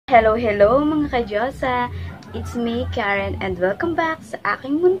Hello, hello mga ka-dyosa! It's me, Karen, and welcome back sa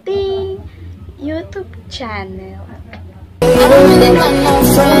aking munting YouTube channel.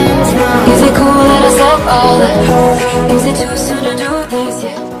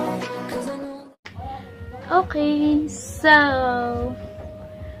 Okay, so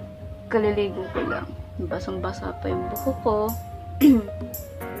kaliligo ko lang. Basang-basa pa yung buhok ko.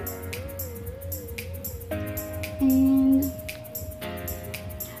 And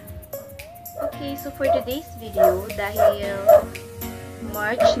okay, so for today's video, dahil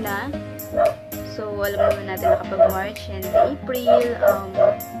March na, so alam naman natin nakapag-March and April,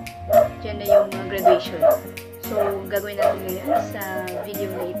 dyan na yung graduation. So, gagawin natin ngayon sa video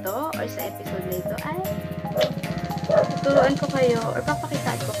na ito or sa episode na ito ay tuturuan ko kayo or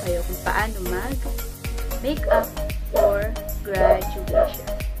papakitaan ko kayo kung paano mag-makeup for graduation.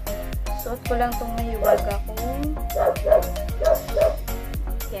 Suot ko lang itong mahiwag akong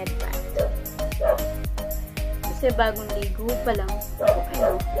headband. Kasi bagong ligo pa lang ako.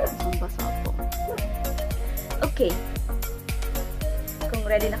 Ayun, ang basa ko. Okay. Kung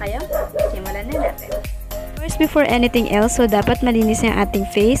ready na kayo, simulan na natin. First, before anything else, so dapat malinis yung ating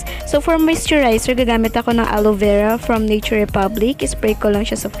face. So, for moisturizer, gagamit ako ng aloe vera from Republic. Spray ko lang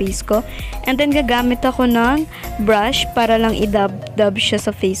siya sa face ko. And then, gagamit ako ng brush para lang i-dab siya sa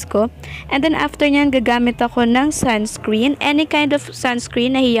face ko. And then, after nyan, gagamit ako ng sunscreen. Any kind of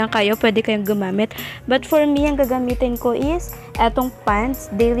sunscreen, nahiyang kayo, pwede kayong gumamit. But for me, ang gagamitin ko is etong Pants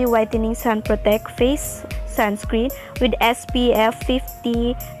Daily Whitening Sun Protect Face Sunscreen with SPF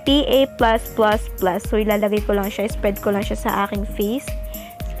 50 PA+++. So, ilalagay ko lang siya, spread ko lang siya sa aking face.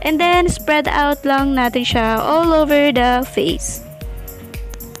 And then, spread out lang natin siya all over the face.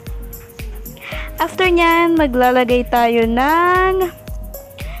 After nyan, maglalagay tayo ng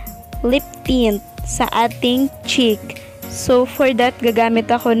lip tint sa ating cheek. So, for that, gagamit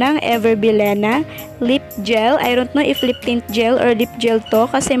ako ng Bilena lip gel. I don't know if lip tint gel or lip gel to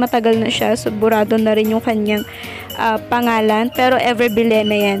kasi matagal na siya. So, burado na rin yung kanyang pangalan. Pero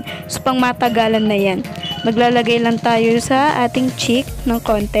Bilena yan. So, pang matagalan na yan. Maglalagay lang tayo sa ating cheek ng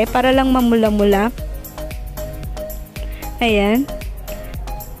konti para lang mamula-mula. Ayan.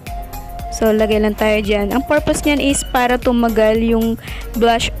 So, lagay lang tayo dyan. Ang purpose niyan is para tumagal yung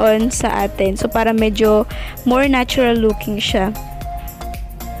blush on sa atin. So, para medyo more natural looking siya.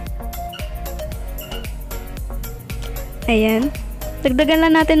 Ayan. Dagdagan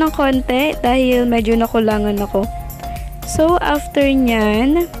lang natin ng konti dahil medyo nakulangan ako. So, after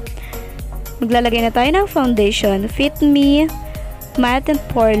nyan, maglalagay na tayo ng foundation. Fit Me Matte and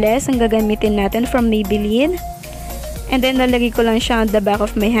Poreless ang gagamitin natin from Maybelline. And then, lalagay ko lang siya on the back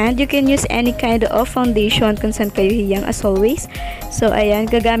of my hand. You can use any kind of foundation kung saan kayo hiyang as always. So, ayan.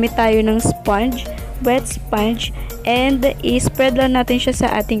 Gagamit tayo ng sponge, wet sponge, and i-spread lang natin siya sa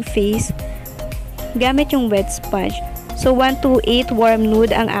ating face. Gamit yung wet sponge. So, 128 Warm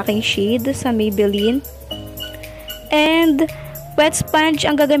Nude ang aking shade sa Maybelline. And wet sponge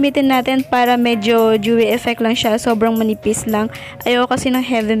ang gagamitin natin para medyo dewy effect lang siya. Sobrang manipis lang. Ayoko kasi ng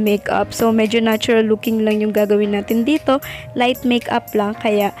heavy makeup. So, medyo natural looking lang yung gagawin natin dito. Light makeup lang.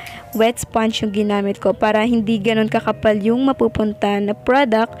 Kaya, wet sponge yung ginamit ko para hindi ganun kakapal yung mapupunta na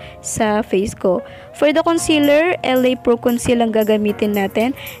product sa face ko. For the concealer, LA Pro Conceal ang gagamitin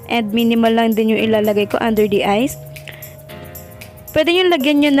natin. And minimal lang din yung ilalagay ko under the eyes. Pwede nyo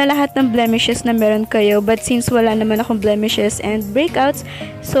lagyan nyo na lahat ng blemishes na meron kayo. But since wala naman akong blemishes and breakouts,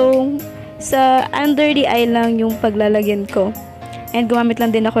 so sa under the eye lang yung paglalagyan ko. And gumamit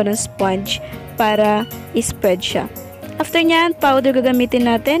lang din ako ng sponge para i-spread siya. After nyan, powder gagamitin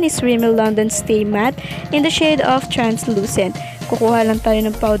natin is Rimmel London Stay Matte in the shade of Translucent. Kukuha lang tayo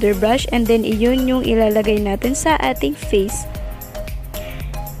ng powder brush and then iyon yung ilalagay natin sa ating face.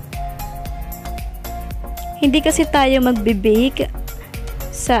 Hindi kasi tayo magbe-bake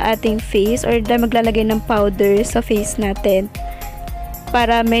sa ating face or maglalagay ng powder sa face natin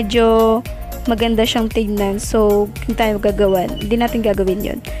para medyo maganda siyang tignan. So, hindi tayo gagawan. Hindi natin gagawin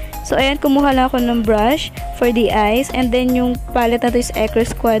yun. So, ayan, kumuha lang ako ng brush for the eyes and then yung palette na to is Ecru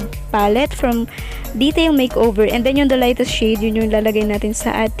Squad palette from Detail Makeover and then yung the lightest shade, yun yung lalagay natin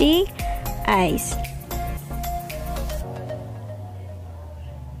sa ating eyes.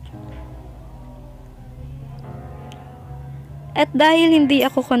 At dahil hindi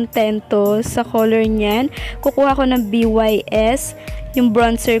ako kontento sa color niyan, kukuha ko ng BYS, yung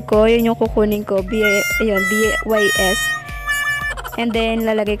bronzer ko, yun yung kukunin ko, BYS. And then,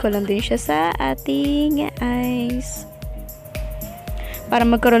 lalagay ko lang din siya sa ating eyes. Para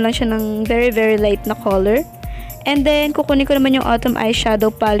magkaroon lang siya ng very, very light na color. And then, kukunin ko naman yung Autumn Eyeshadow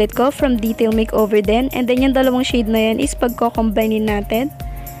palette ko from Detail Makeover din. And then, yung dalawang shade na yan is pagko-combine natin.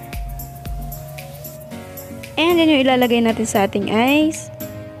 And yan yung ilalagay natin sa ating eyes.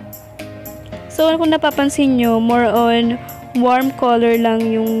 So, kung napapansin nyo, more on warm color lang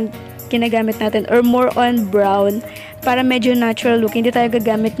yung ginagamit natin or more on brown para medyo natural look. Hindi tayo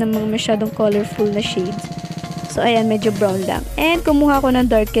gagamit ng mga masyadong colorful na shades. So, ayan, medyo brown lang. And kumuha ko ng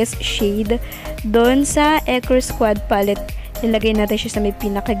darkest shade doon sa Ecru Squad Palette. Nilagay natin siya sa may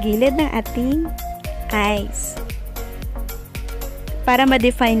pinakagilid ng ating eyes. Para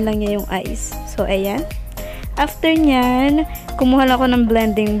ma-define lang niya yung eyes. So, ayan. After nyan, kumuha lang ako ng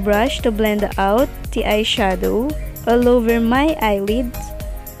blending brush to blend out the eyeshadow all over my eyelids.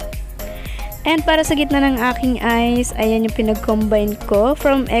 And para sa gitna ng aking eyes, ayan yung pinag-combine ko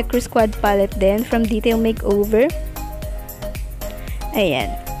from Ecru Squad Palette din, from Detail Makeover.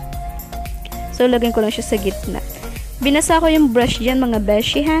 Ayan. So, lagyan ko lang siya sa gitna. Binasa ko yung brush dyan, mga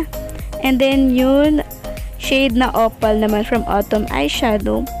beshi, ha? And then, yun, shade na opal naman from Autumn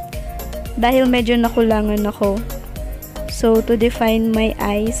Eyeshadow. Dahil medyo nakulangan ako. So, to define my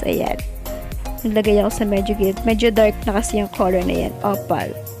eyes, ayan. Naglagay ako sa medyo gilid. Medyo dark na kasi yung color na yan,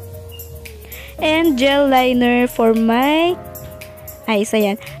 opal. And gel liner for my eyes,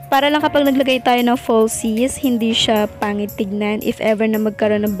 ayan. Para lang kapag naglagay tayo ng falsies, hindi siya pangit tignan if ever na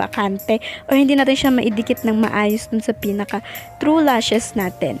magkaroon ng bakante or hindi natin siya maidikit ng maayos dun sa pinaka true lashes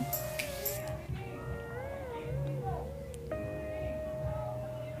natin.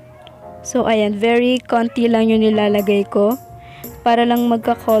 So, ayan, very konti lang yung nilalagay ko para lang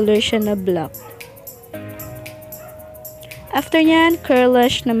magka-color siya na black. After nyan, curl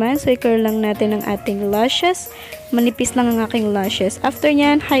lash naman. So, i-curl lang natin ang ating lashes. Manipis lang ang aking lashes. After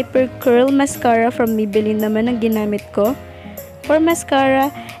nyan, Hyper Curl Mascara from Maybelline naman ang ginamit ko for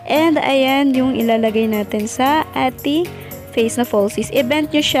mascara. And, ayan, yung ilalagay natin sa ating face na falsies.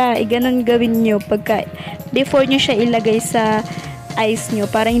 I-bend nyo siya. I-ganon gawin nyo pagka before nyo siya ilagay sa eyes nyo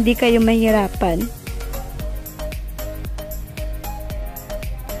para hindi kayo mahirapan.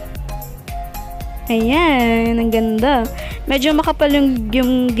 Ayan, ang ganda. Medyo makapal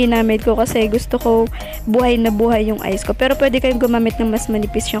yung ginamit ko kasi gusto ko buhay na buhay yung eyes ko. Pero pwede kayong gumamit ng mas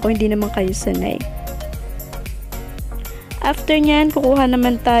manipis siya kung hindi naman kayo sanay. After nyan, kukuha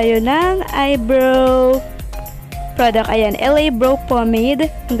naman tayo ng eyebrow product. Ayan, LA Brow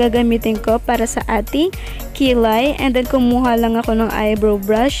Pomade ang gagamitin ko para sa ating kilay. And then, kumuha lang ako ng eyebrow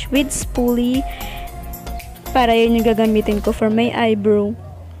brush with spoolie para yun yung gagamitin ko for my eyebrow.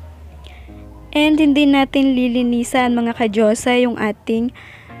 And hindi natin lilinisan, mga ka-dyosa, yung ating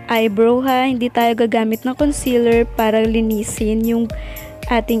eyebrow, ha. Hindi tayo gagamit ng concealer para linisin yung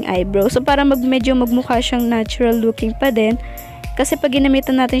ating eyebrow. So, para medyo magmukha siyang natural looking pa din. Kasi pag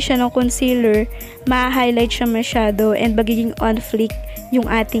ginamitan natin siya ng concealer, ma-highlight siya masyado and magiging on fleek yung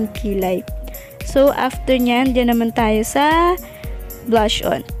ating kilay. So, after nyan, dyan naman tayo sa blush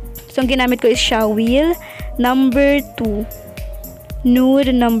on. So, ang ginamit ko is Shawill number 2.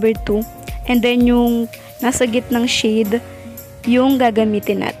 Nude number 2. And then, yung nasa gitnang shade, yung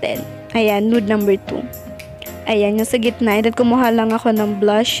gagamitin natin. Ayan, Nude number 2. Ayan, yung sa gitna. And then, kumuha lang ako ng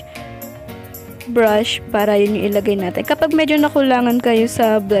blush brush para yun yung ilagay natin. Kapag medyo nakulangan kayo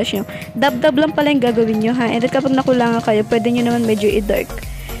sa blush nyo, dab-dab lang pala yung gagawin nyo, ha. And then, kapag nakulangan kayo, pwede nyo naman medyo i-dark.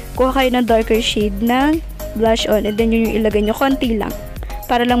 Kuha kayo ng darker shade ng blush on. And then, yun yung ilagay nyo. Konti lang.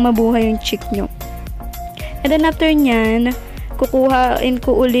 Para lang mabuhay yung cheek nyo. And then, after nyan, kukuhain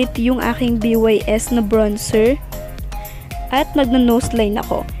ko ulit yung aking BYS na bronzer at magna-nose line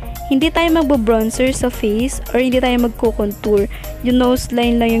ako. Hindi tayo magbo-bronzer sa face or hindi tayo magko-contour. Yung nose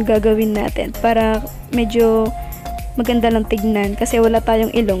line lang yung gagawin natin para medyo maganda lang tignan kasi wala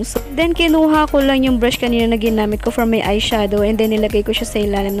tayong ilong. So, then, kinuha ko lang yung brush kanina na ginamit ko for my eyeshadow and then nilagay ko siya sa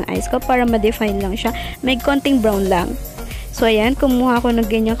ilalim ng eyes ko para ma-define lang siya. May konting brown lang. So, ayan, kumuha ko ng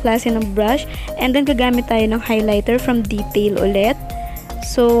ganyang klase ng brush. And then, gagamit tayo ng highlighter from Detail ulit.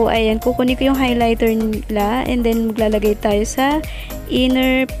 So, ayan, kukunin ko yung highlighter nila. And then, maglalagay tayo sa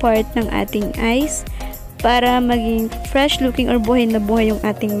inner part ng ating eyes para maging fresh looking or buhay na buhay yung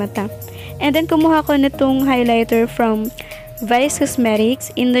ating mata. And then, kumuha ko nitong highlighter from Vice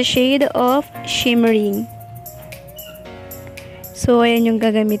Cosmetics in the shade of Shimmering. So, ayan yung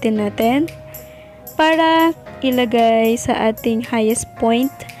gagamitin natin para ilagay sa ating highest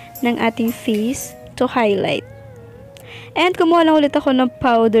point ng ating face to highlight. And kumuha lang ulit ako ng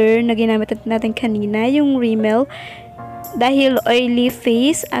powder na ginamit natin kanina, yung Rimmel. Dahil oily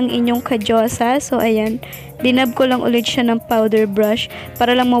face ang inyong ka-dyosa, so ayan, dinab ko lang ulit siya ng powder brush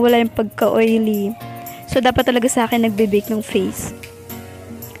para lang mawala yung pagka-oily. So dapat talaga sa akin nagbe-bake ng face.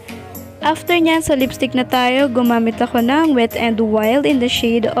 After nyan, sa lipstick na tayo, gumamit ako ng Wet n Wild in the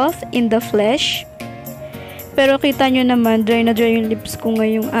shade of In the Flesh. Pero kita nyo naman, dry na dry yung lips ko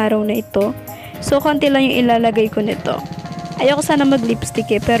ngayong araw na ito. So, konti lang yung ilalagay ko nito. Ayoko sana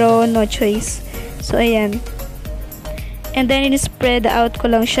mag-lipstick pero no choice. So, ayan. And then, in-spread out ko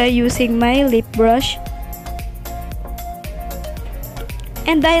lang siya using my lip brush.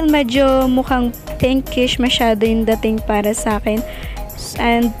 And dahil medyo mukhang pinkish masyado yung dating para sa akin,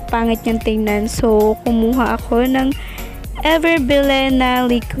 and pangit yung tingnan, so, kumuha ako ng Bilena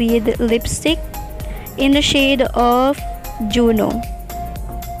liquid lipstick in the shade of Juno.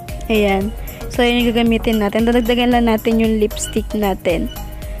 Ayan. So, yun yung gagamitin natin. Dadagdagan lang natin yung lipstick natin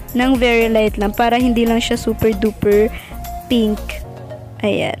ng very light lang para hindi lang siya super duper pink.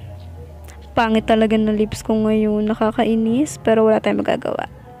 Ayan. Pangit talaga ng lips ko ngayon. Nakakainis. Pero wala tayong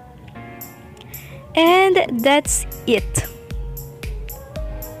magagawa. And that's it.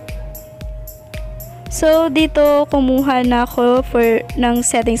 So, dito kumuha na ako ng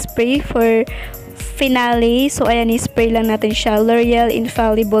setting spray for finale. So, ayan, i-spray lang natin siya. L'Oreal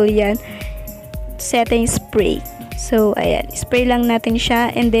Infallible yan. Setting spray. So, ayan. Spray lang natin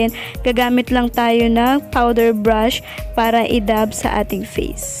siya. And then, gagamit lang tayo ng powder brush para i-dab sa ating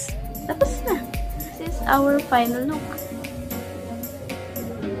face. Tapos na. This is our final look.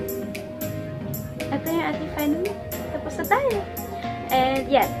 Ito yung ating final look. Tapos na tayo. And,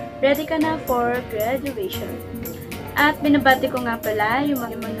 yan. Ready ka na for graduation. At binabati ko nga pala yung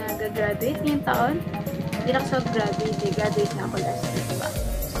mga gagraduate ngayong taon. Hindi na ako graduate. Graduate na ako last week pa.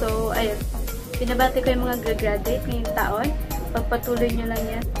 So, ayun. Binabati ko yung mga gagraduate ngayong taon. Pagpatuloy nyo lang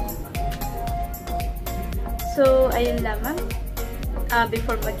yan. So, ayun lamang.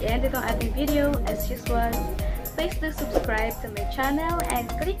 Before mag-end itong ating video, as usual, please do subscribe to my channel and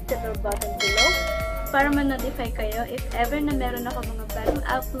click the bell button below para ma-notify kayo if ever na meron ako mga bagong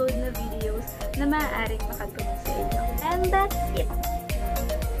upload na videos na maaaring makatulong sa inyo. And that's it.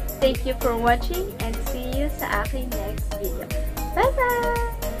 Thank you for watching and see you sa aking next video.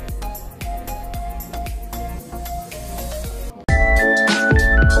 Bye-bye!